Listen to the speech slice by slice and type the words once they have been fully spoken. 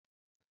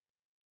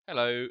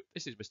Hello,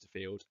 this is Mr.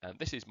 Field and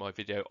this is my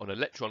video on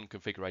electron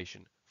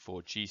configuration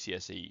for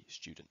GCSE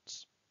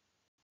students.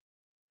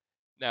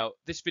 Now,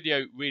 this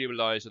video really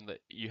relies on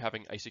you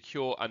having a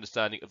secure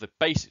understanding of the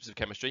basics of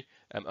chemistry.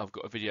 I've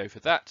got a video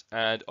for that,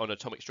 and on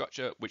atomic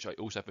structure, which I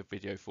also have a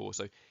video for.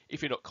 So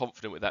if you're not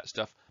confident with that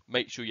stuff,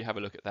 make sure you have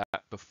a look at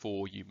that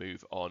before you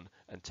move on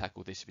and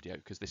tackle this video,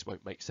 because this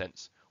won't make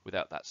sense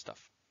without that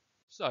stuff.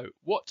 So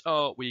what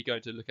are we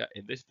going to look at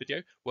in this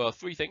video? Well,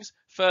 three things.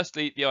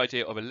 Firstly, the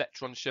idea of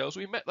electron shells.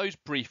 We met those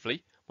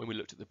briefly when we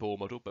looked at the Bohr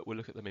model, but we'll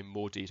look at them in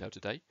more detail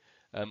today.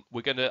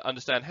 We're going to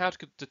understand how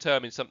to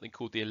determine something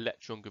called the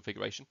electron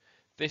configuration.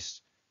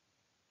 This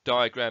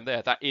diagram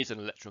there, that is an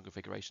electron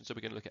configuration. So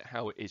we're going to look at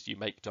how it is you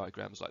make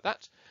diagrams like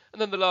that. And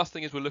then the last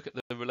thing is we'll look at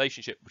the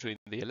relationship between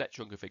the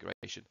electron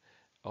configuration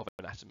of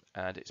an atom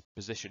and its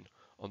position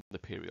on the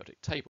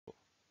periodic table.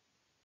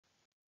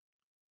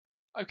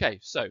 Okay,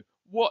 so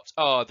what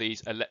are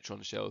these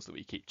electron shells that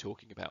we keep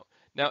talking about?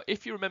 Now,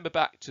 if you remember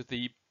back to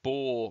the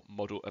Bohr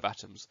model of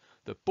atoms,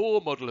 the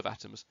Bohr model of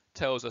atoms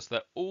tells us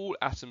that all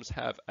atoms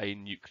have a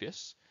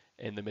nucleus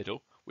in the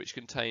middle, which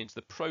contains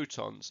the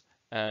protons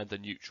and the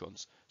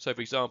neutrons. So,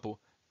 for example,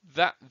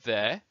 that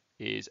there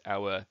is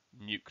our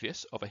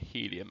nucleus of a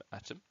helium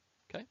atom,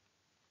 okay?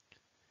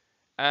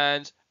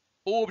 And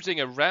orbiting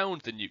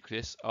around the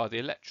nucleus are the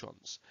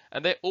electrons,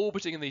 and they're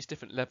orbiting in these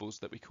different levels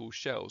that we call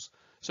shells.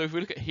 So if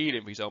we look at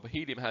helium, for example,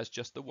 helium has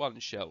just the one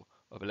shell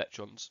of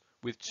electrons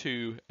with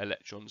 2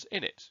 electrons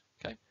in it,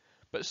 okay?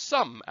 But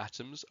some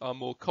atoms are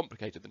more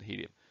complicated than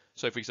helium.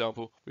 So for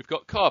example, we've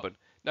got carbon.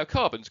 Now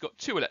carbon's got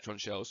 2 electron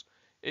shells.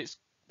 It's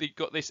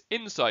got this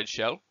inside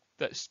shell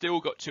that's still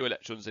got 2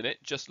 electrons in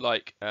it, just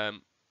like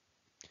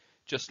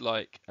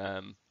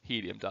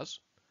helium does.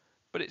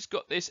 But it's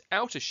got this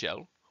outer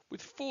shell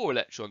with 4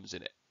 electrons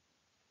in it.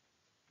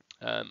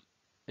 And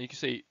you can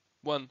see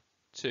 1,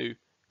 2,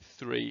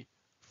 3,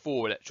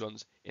 4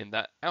 electrons in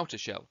that outer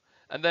shell.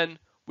 And then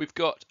we've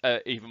got an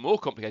even more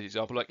complicated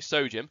example like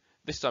sodium.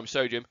 This time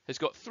sodium has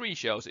got 3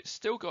 shells. It's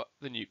still got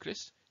the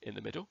nucleus in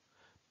the middle.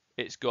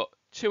 It's got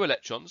 2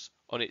 electrons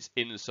on its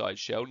inside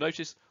shell.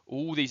 Notice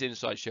all these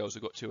inside shells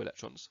have got 2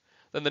 electrons.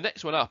 Then the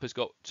next one up has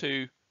got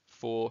 2,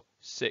 4,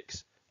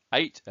 6,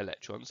 8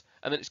 electrons.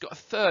 And then it's got a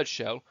third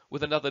shell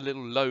with another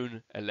little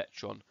lone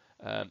electron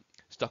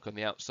stuck on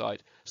the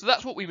outside. So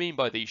that's what we mean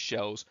by these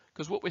shells,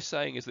 because what we're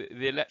saying is that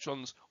the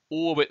electrons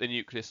orbit the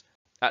nucleus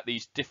at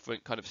these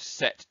different kind of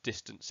set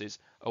distances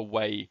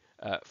away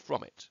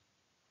from it.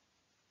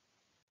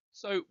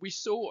 So we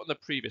saw on the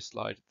previous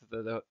slide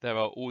that there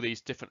are all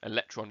these different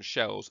electron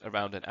shells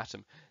around an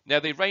atom. Now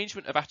the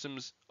arrangement of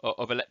atoms,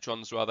 of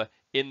electrons rather,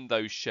 in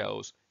those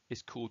shells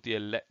is called the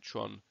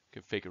electron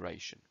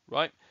configuration,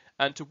 right?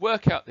 And to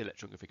work out the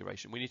electron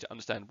configuration, we need to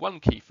understand one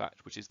key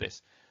fact, which is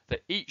this,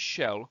 that each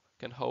shell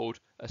can hold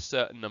a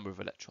certain number of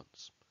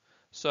electrons.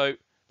 So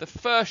the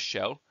first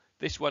shell,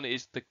 this one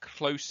is the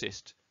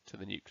closest to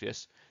the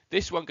nucleus.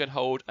 This one can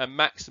hold a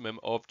maximum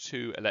of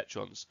 2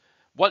 electrons.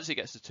 Once it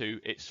gets to 2,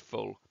 it's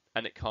full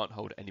and it can't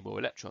hold any more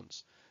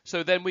electrons.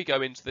 So then we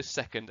go into the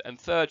second and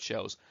third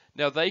shells.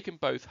 Now they can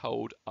both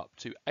hold up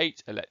to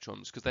 8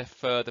 electrons because they're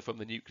further from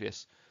the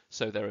nucleus,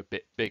 so they're a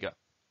bit bigger.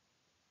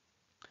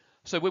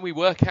 So when we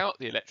work out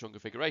the electron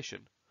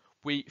configuration,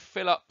 we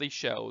fill up the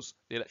shells,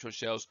 the electron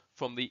shells,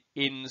 from the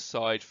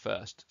inside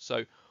first.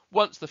 So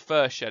once the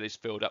first shell is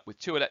filled up with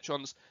 2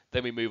 electrons,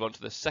 then we move on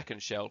to the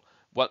second shell.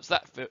 Once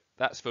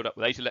that's filled up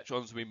with 8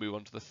 electrons, we move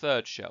on to the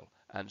third shell,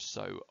 and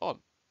so on.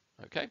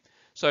 Okay.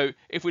 So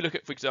if we look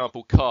at, for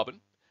example,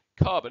 carbon,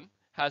 carbon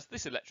has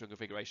this electron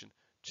configuration: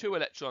 2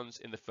 electrons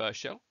in the first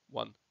shell,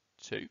 1,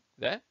 2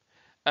 there,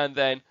 and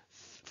then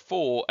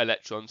 4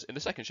 electrons in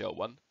the second shell,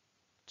 1,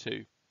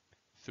 2,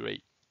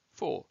 3,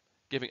 4,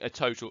 giving a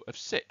total of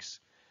 6.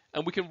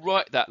 And we can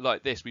write that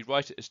like this. We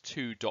write it as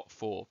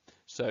 2.4.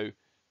 So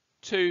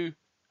 2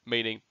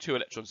 meaning 2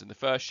 electrons in the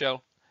first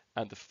shell,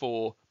 and the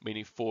 4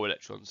 meaning 4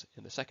 electrons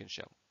in the second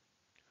shell.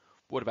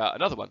 What about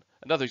another one?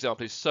 Another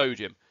example is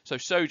sodium. So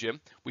sodium,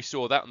 we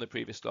saw that on the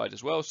previous slide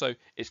as well. So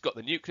it's got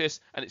the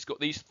nucleus and it's got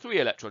these 3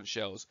 electron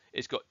shells.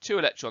 It's got 2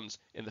 electrons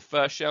in the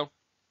first shell,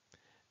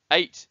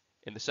 8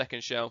 in the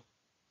second shell,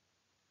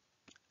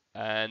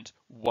 and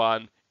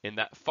 1 in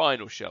that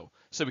final shell.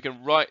 So we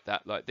can write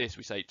that like this.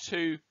 We say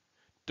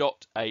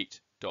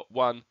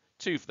 2.8.1,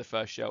 2 for the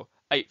first shell,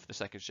 8 for the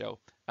second shell,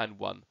 and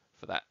 1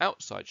 for that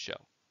outside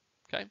shell.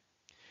 Okay.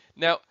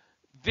 Now,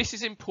 this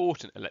is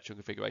important electron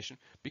configuration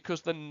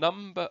because the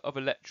number of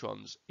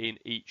electrons in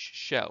each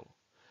shell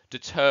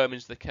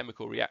determines the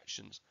chemical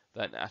reactions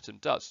that an atom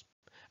does.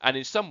 And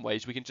in some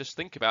ways, we can just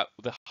think about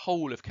the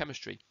whole of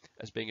chemistry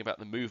as being about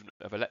the movement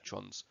of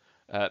electrons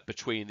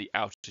between the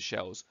outer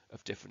shells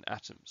of different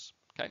atoms.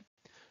 Okay.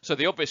 So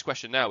the obvious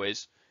question now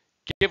is,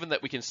 given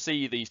that we can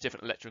see these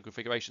different electron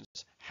configurations,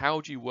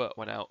 how do you work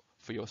one out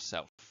for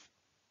yourself?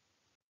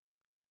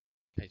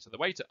 Okay, so the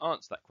way to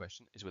answer that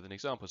question is with an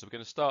example. So we're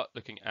going to start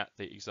looking at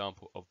the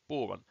example of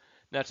boron.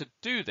 Now to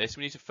do this,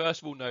 we need to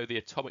first of all know the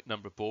atomic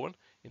number of boron.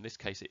 In this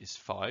case it is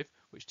 5,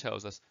 which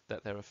tells us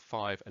that there are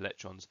 5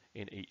 electrons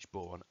in each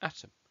boron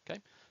atom. Okay,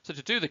 so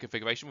to do the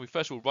configuration, we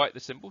first of all write the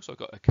symbol. So I've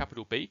got a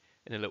capital B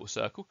in a little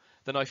circle.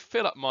 Then I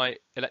fill up my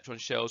electron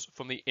shells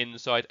from the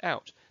inside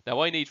out.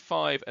 Now I need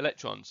 5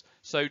 electrons,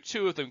 so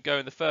 2 of them go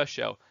in the first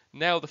shell.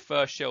 Now the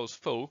first shell's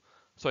full,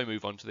 so I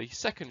move on to the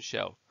second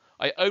shell.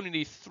 I only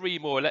need 3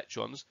 more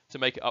electrons to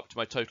make it up to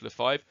my total of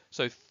 5,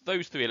 so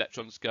those 3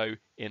 electrons go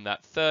in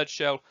that third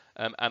shell,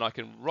 and I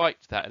can write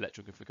that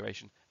electron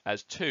configuration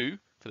as 2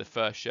 for the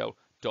first shell,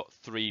 dot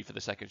 3 for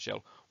the second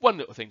shell. One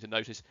little thing to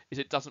notice is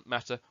it doesn't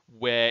matter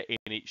where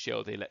in each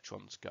shell the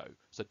electrons go,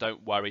 so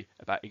don't worry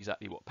about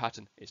exactly what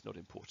pattern, it's not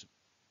important.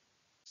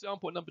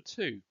 Example number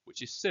 2,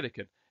 which is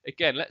silicon.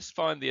 Again, let's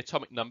find the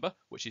atomic number,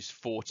 which is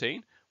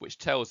 14, which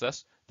tells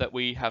us that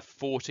we have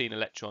 14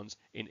 electrons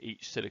in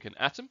each silicon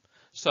atom.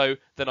 So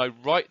then I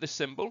write the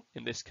symbol,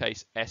 in this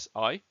case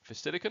Si for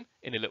silicon,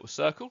 in a little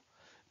circle.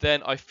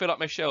 Then I fill up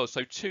my shells,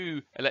 so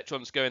 2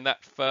 electrons go in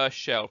that first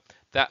shell.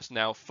 That's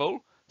now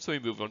full, so we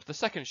move on to the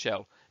second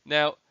shell.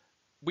 Now,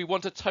 we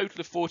want a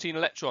total of 14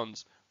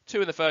 electrons. 2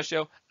 in the first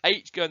shell,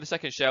 8 go in the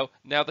second shell.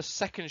 Now the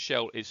second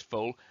shell is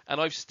full, and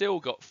I've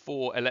still got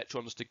 4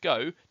 electrons to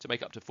go to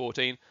make up to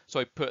 14, so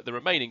I put the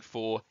remaining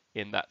 4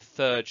 in that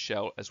third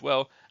shell as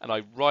well, and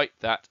I write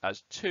that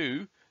as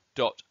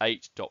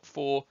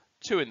 2.8.4,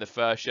 2 in the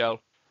first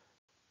shell,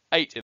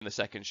 8 in the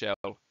second shell,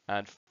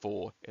 and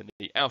 4 in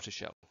the outer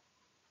shell.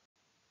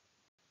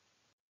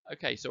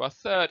 Okay, so our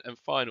third and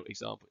final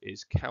example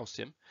is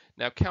calcium.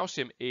 Now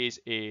calcium has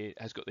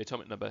got the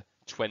atomic number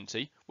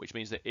 20, which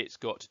means that it's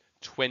got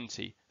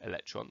 20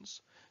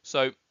 electrons.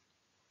 So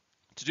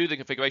to do the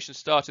configuration,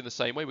 start in the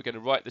same way. We're going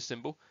to write the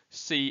symbol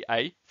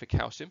Ca for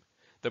calcium.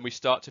 Then we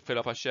start to fill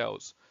up our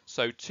shells.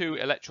 So 2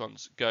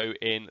 electrons go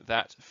in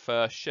that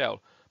first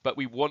shell, but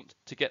we want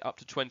to get up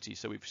to 20,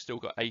 so we've still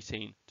got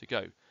 18 to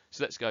go.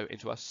 So let's go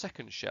into our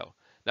second shell.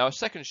 Now our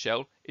second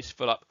shell is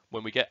full up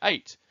when we get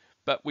 8.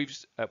 But we've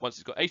once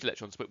it's got 8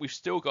 electrons, but we've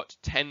still got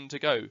 10 to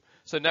go.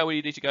 So now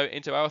we need to go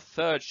into our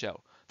third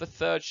shell. The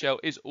third shell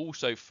is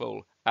also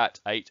full at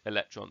 8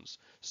 electrons.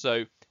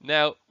 So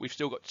now we've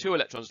still got 2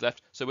 electrons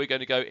left, so we're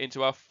going to go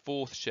into our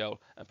fourth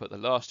shell and put the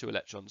last 2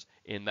 electrons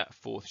in that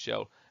fourth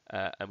shell,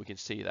 and we can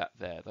see that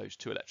there, those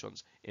 2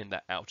 electrons in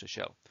that outer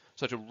shell.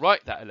 So to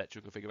write that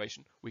electron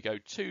configuration, we go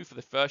 2 for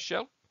the first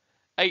shell,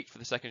 8 for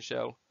the second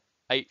shell,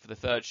 8 for the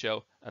third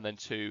shell, and then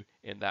 2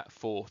 in that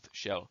fourth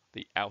shell,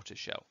 the outer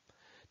shell.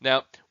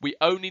 Now, we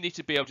only need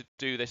to be able to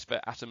do this for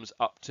atoms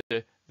up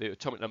to the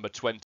atomic number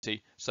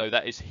 20, so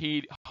that is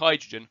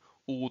hydrogen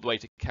all the way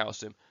to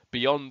calcium.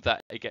 Beyond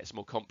that, it gets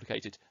more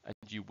complicated, and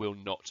you will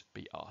not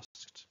be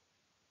asked.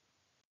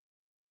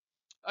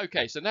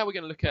 Okay, so now we're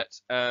going to look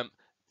at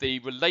the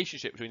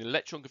relationship between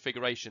electron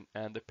configuration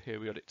and the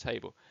periodic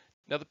table.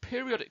 Now, the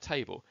periodic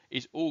table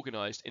is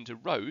organized into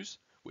rows,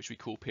 which we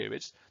call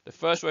periods. The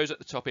first row is at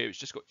the top here, it's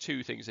just got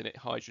 2 things in it,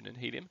 hydrogen and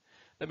helium.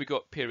 Then we've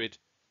got period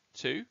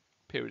 2,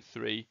 period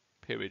 3,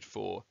 period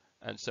 4,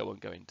 and so on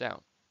going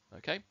down.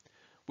 Okay,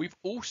 we've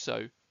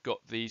also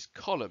got these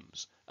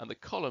columns, and the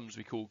columns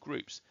we call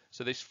groups.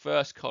 So this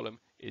first column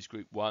is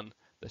group 1,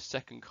 the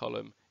second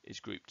column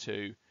is group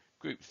 2,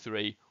 group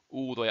 3,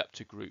 all the way up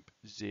to group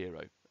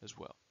 0 as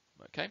well.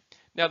 Okay,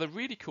 now the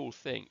really cool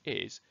thing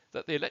is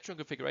that the electron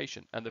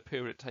configuration and the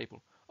periodic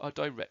table are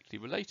directly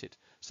related.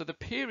 So the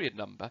period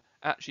number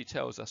actually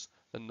tells us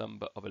the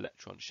number of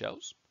electron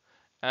shells,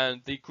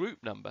 and the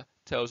group number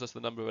tells us the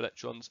number of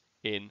electrons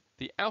in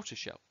the outer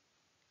shell.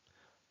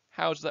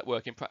 How does that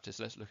work in practice?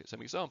 Let's look at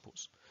some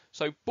examples.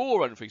 So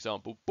boron, for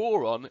example,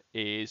 boron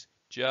is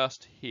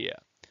just here.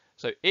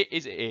 So it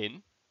is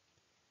in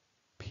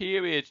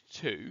period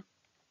 2,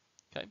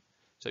 okay,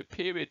 so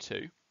period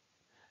 2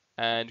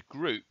 and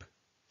group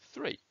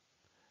 3.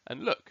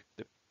 And look,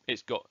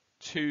 it's got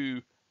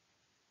two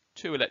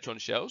electron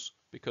shells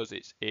because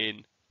it's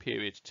in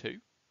period 2,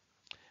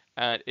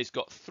 and it's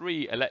got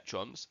 3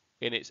 electrons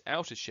in its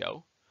outer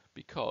shell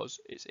because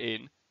it's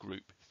in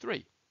group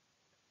 3.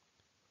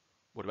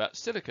 What about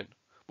silicon?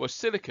 Well,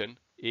 silicon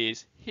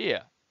is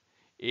here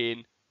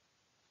in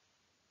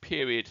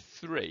period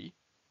 3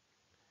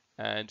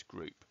 and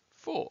group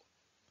 4.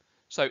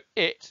 So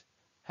it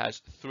has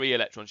 3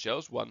 electron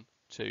shells, 1,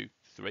 2,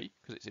 3,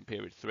 because it's in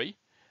period 3,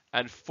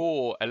 and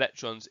 4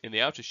 electrons in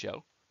the outer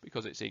shell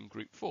because it's in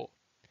group 4.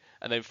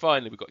 And then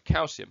finally we've got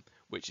calcium,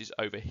 which is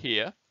over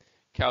here.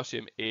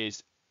 Calcium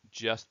is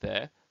just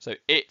there, so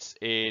it's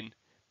in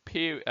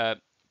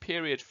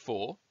period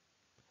 4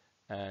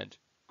 and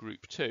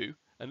group 2,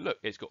 and look,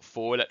 it's got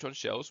 4 electron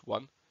shells,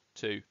 1,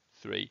 2,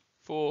 3,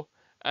 4,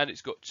 and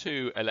it's got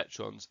 2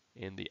 electrons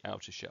in the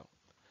outer shell.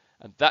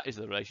 And that is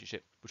the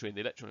relationship between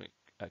the electron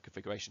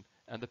configuration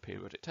and the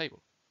periodic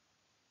table.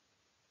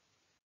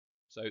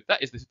 So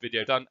that is this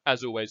video done.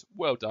 As always,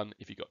 well done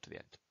if you got to the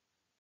end.